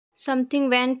Something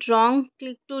went wrong.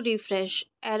 Click to refresh.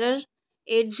 Error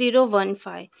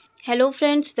 8015. Hello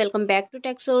friends, welcome back to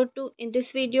Tech2. In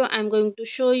this video, I'm going to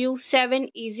show you 7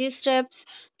 easy steps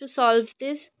to solve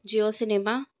this Jio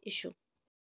Cinema issue.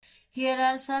 Here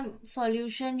are some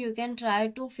solutions you can try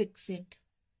to fix it.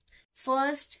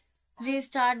 First,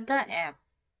 restart the app.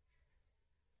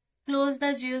 Close the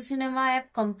Jio Cinema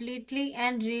app completely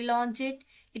and relaunch it.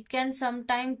 It can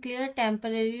sometimes clear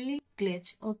temporarily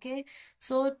glitch. Okay,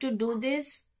 so to do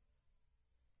this,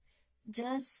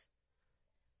 just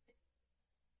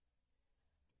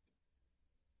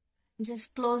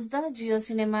close the Jio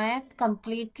Cinema app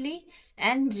completely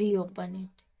and reopen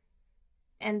it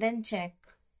and then check.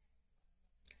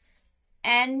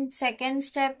 And second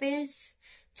step is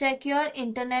check your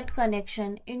internet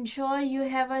connection. Ensure you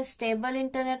have a stable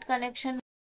internet connection,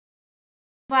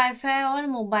 Wi-Fi or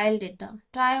mobile data.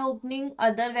 Try opening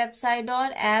other website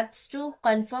or apps to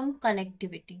confirm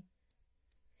connectivity.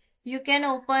 You can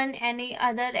open any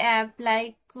other app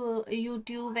like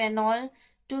YouTube and all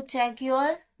to check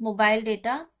your mobile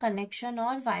data connection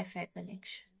or Wi-Fi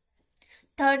connection.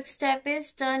 Third step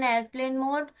is turn airplane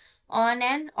mode on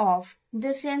and off.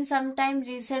 This can sometimes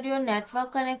reset your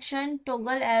network connection.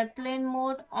 Toggle airplane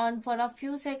mode on for a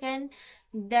few seconds,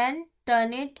 then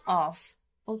turn it off.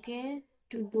 Okay,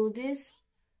 to do this,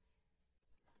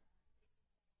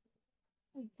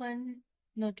 open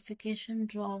notification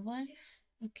drawer.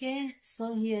 Okay,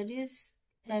 so here is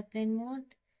airplane mode,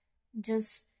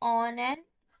 just on and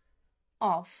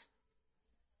off,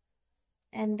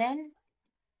 and then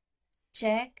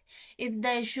check if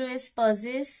the issue is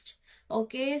persist.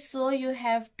 Okay, so you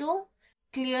have to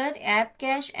clear app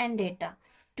cache and data.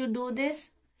 To do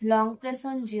this, long press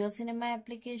on Jio Cinema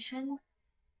application.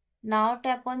 Now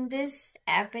tap on this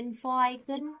app info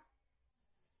icon.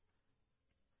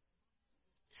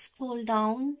 Scroll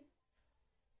down,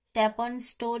 tap on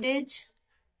storage.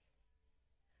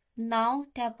 Now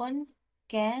tap on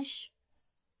cache.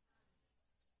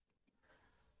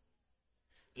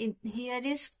 Here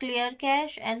is clear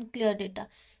cache and clear data.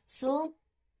 So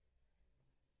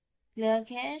clear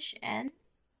cache and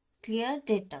clear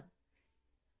data.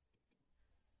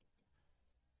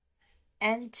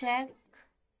 And check,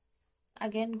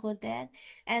 again go there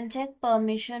and check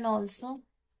permission also.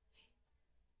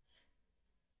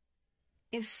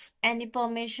 If any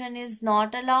permission is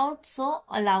not allowed, so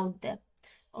allowed them.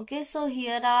 Okay, so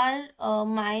here are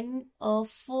mine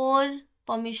 4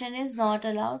 permission is not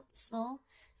allowed, so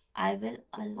I will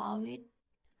allow it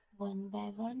one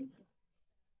by one.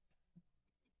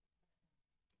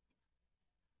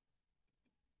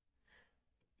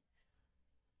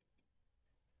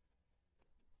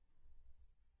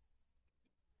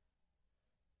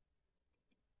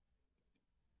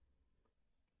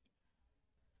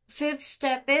 Fifth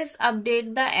step is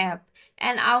update the app.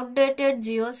 An outdated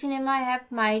Jio Cinema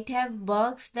app might have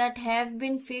bugs that have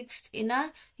been fixed in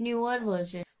a newer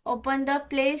version. Open the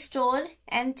Play Store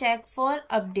and check for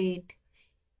update.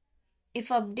 If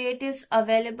update is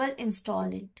available,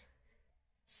 install it.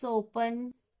 So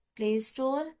open Play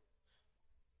Store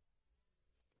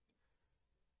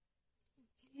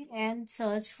and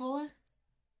search for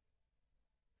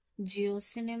Jio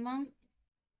Cinema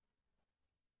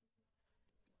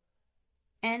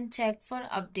and check for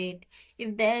update.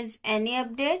 If there is any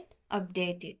update,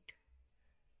 update it.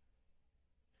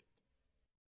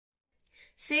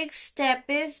 Sixth step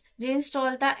is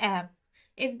reinstall the app.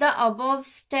 If the above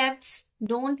steps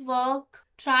don't work,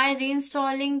 try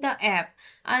reinstalling the app.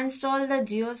 Uninstall the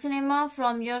Jio Cinema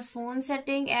from your phone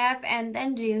setting app and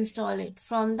then reinstall it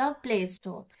from the Play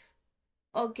Store.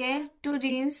 Okay, to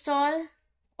reinstall,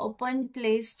 open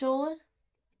Play Store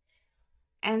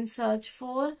and search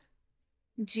for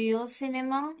Jio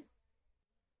Cinema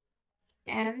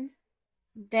and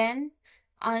then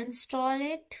uninstall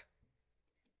it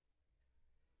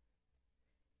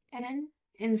and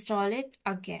install it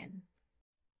again.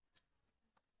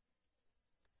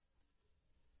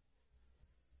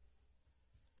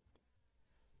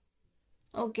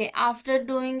 Okay, after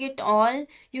doing it all,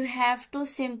 you have to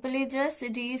simply just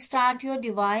restart your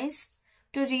device.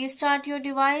 To restart your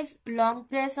device, long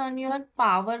press on your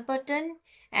power button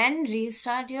and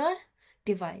restart your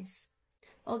device.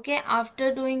 Okay,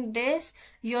 after doing this,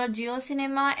 your Jio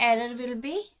Cinema error will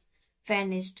be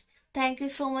vanished. Thank you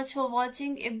so much for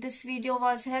watching. If this video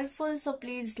was helpful, so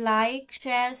please like,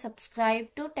 share,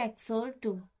 subscribe to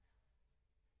Tech2.